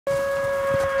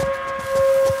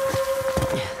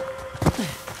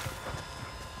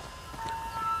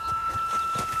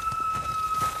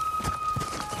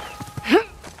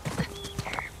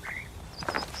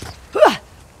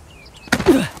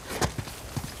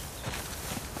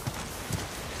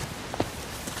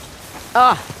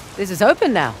Ah, this is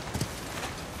open now.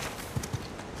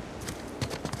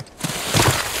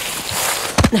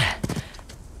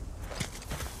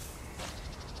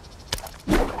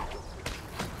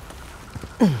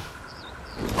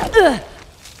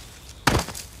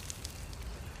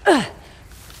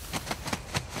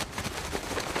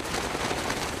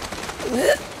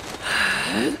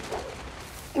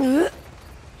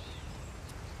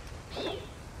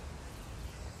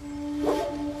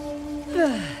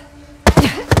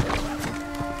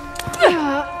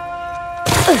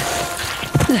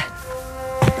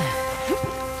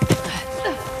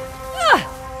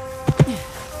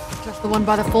 Just the one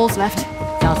by the falls left.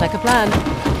 Sounds like a plan.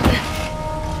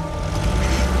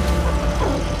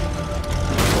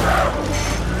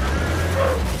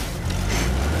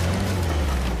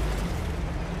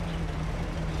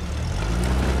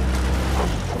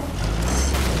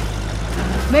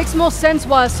 Makes more sense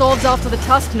why Assault's after the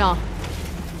tusk now.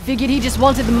 Figured he just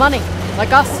wanted the money,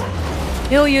 like us.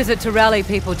 He'll use it to rally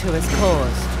people to his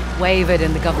cause, wave it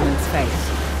in the government's face.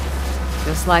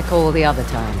 Just like all the other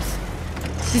times.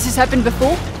 This has happened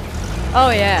before?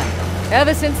 Oh yeah,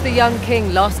 ever since the young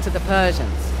king lost to the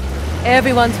Persians.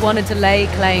 Everyone's wanted to lay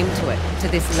claim to it, to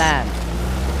this land.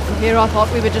 And here I thought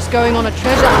we were just going on a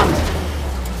treasure hunt.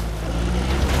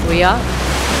 We are?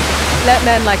 Let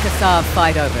men like Assad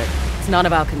fight over it. It's none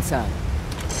of our concern.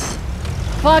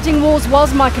 Fighting wars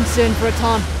was my concern for a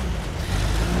time.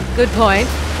 Good point.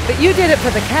 But you did it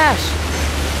for the cash.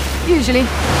 Usually.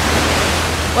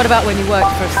 What about when you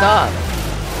worked for Assad?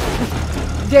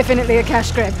 Definitely a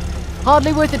cash grab.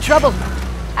 Hardly worth the trouble.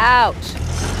 Ouch.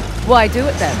 Why do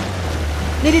it then?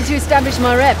 Needed to establish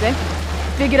my rep, eh?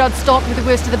 Figured I'd start with the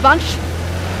worst of the bunch.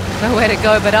 Nowhere to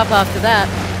go but up after that.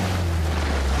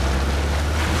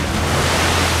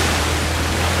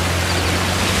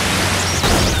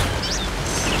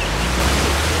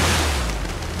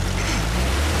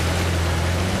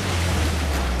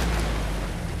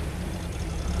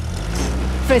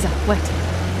 Fraser,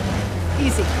 wait.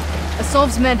 Easy.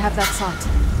 Assault's men have that sight.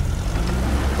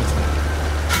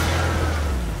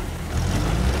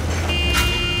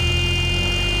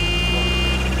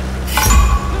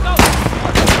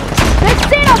 They've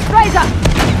seen us, Fraser!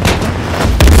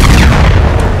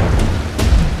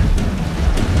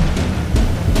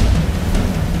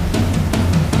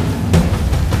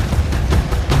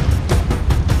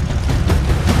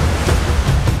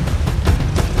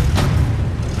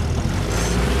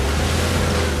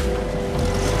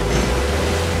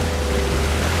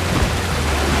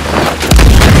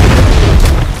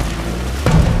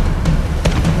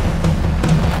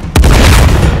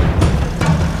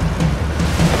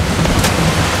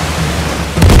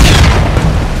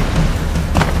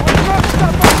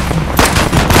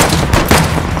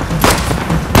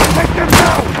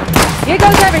 Here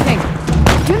goes everything!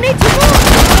 You need to move!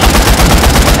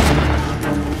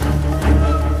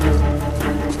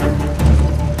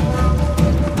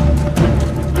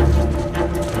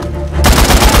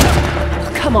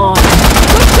 Come on!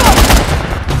 Good shot!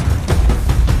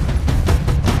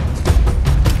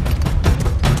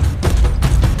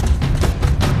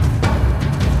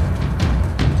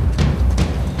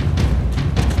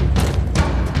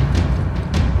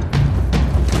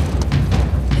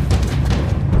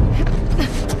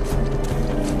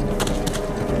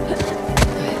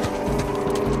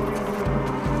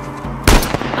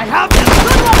 I have them!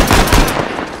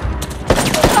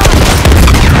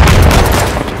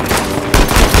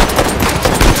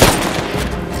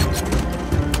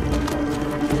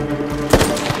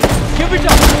 Give it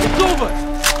up! It's over!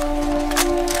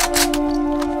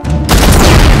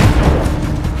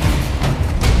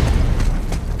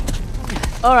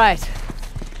 All right.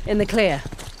 In the clear.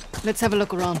 Let's have a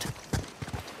look around.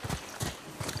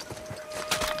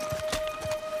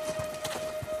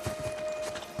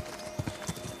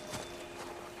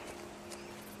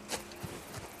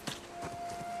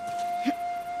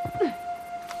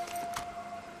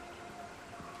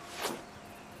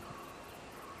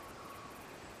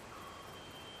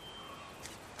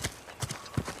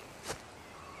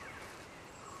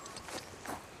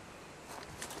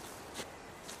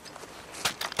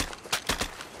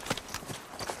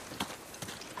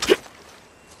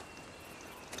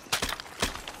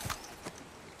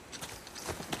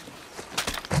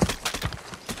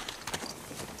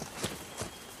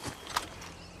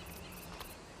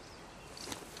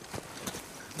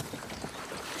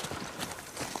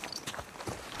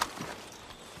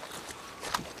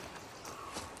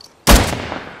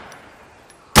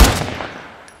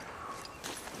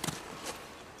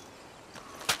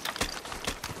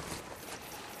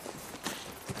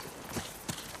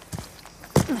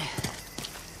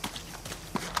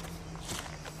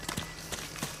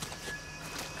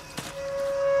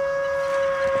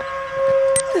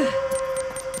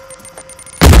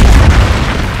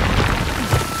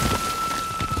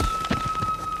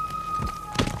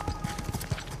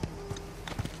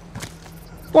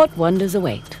 What wonders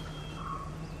await?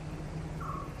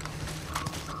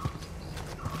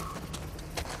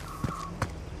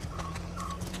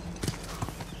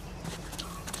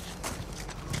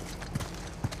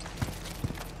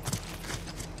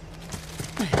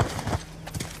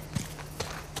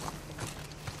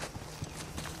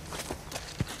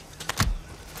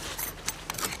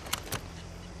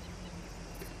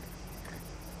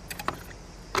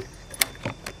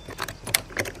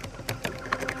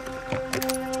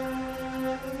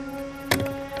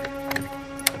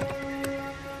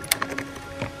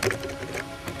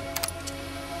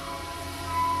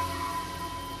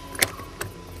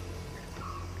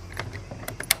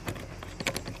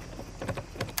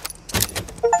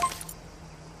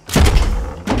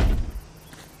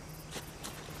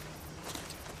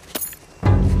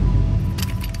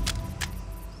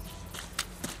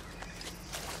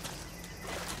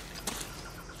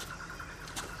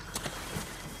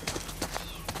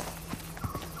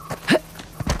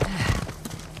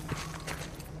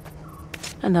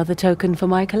 Another token for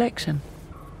my collection.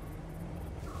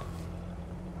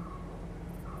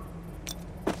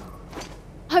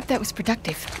 Hope that was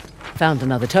productive. Found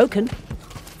another token.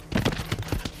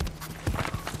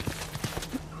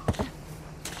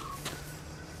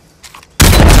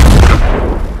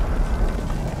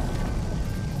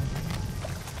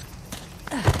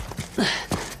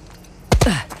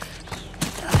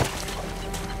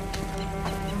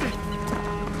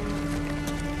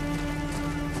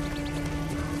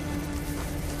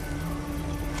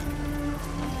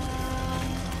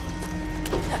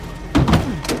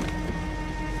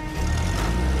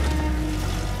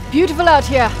 Beautiful out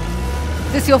here.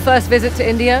 Is this your first visit to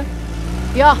India?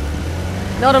 Yeah.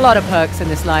 Not a lot of perks in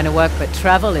this line of work, but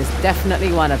travel is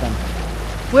definitely one of them.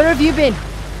 Where have you been?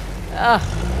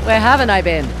 Where haven't I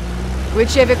been?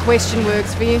 Whichever question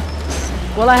works for you.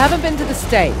 Well, I haven't been to the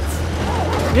States.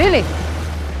 Really?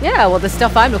 Yeah, well, the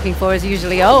stuff I'm looking for is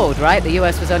usually old, right? The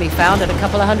US was only founded a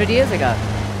couple of hundred years ago.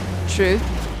 True.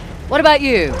 What about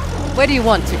you? Where do you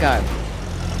want to go?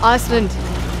 Iceland.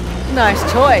 Nice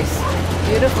choice.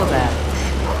 Beautiful there.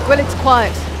 Well, it's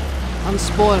quiet.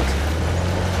 Unspoiled.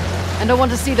 And I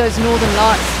want to see those northern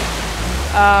lights.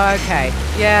 Oh, okay.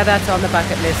 Yeah, that's on the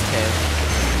bucket list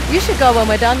too. You should go when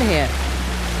we're done here.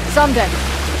 Someday.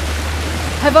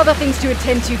 Have other things to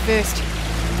attend to first.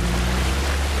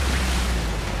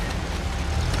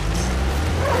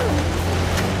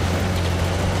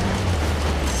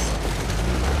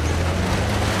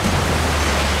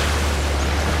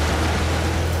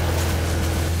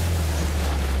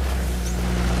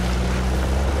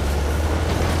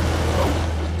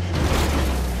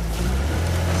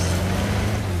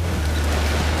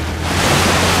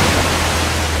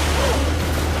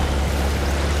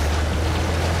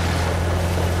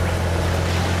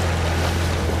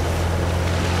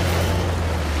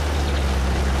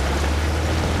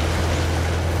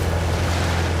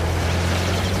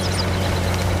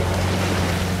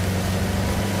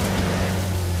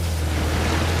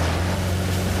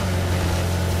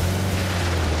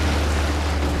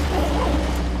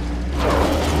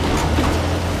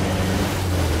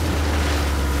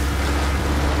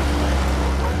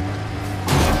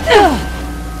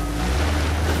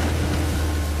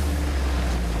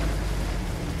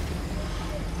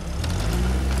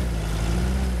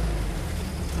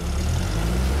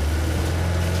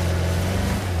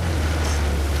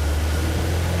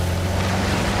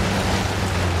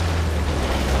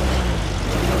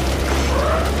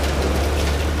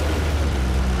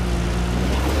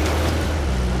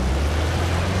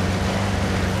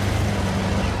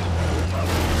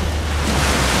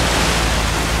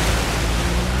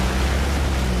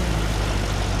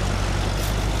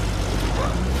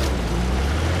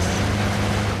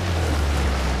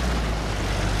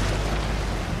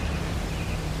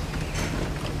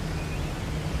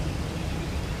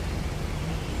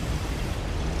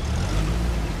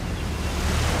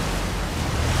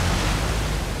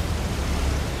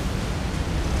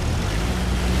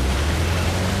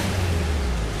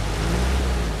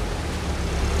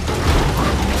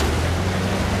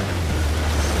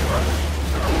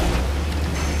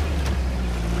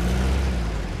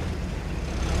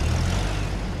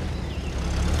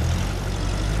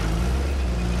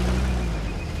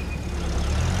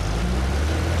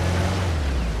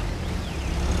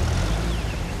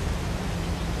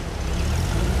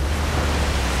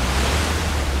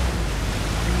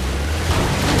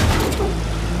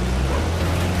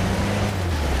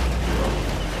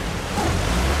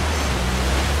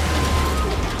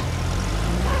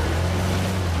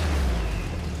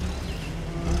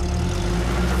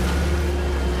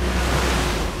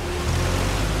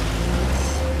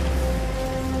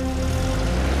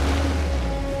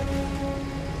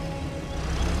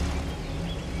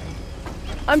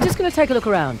 I'm just gonna take a look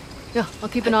around. Yeah, I'll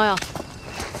keep an eye out.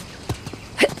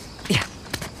 Yeah.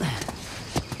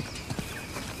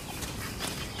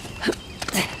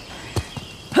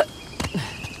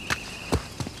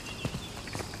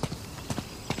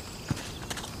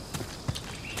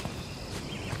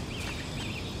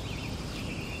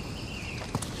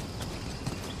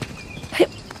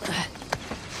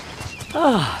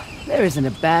 Oh, there isn't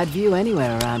a bad view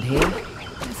anywhere around here.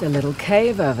 There's a little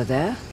cave over there.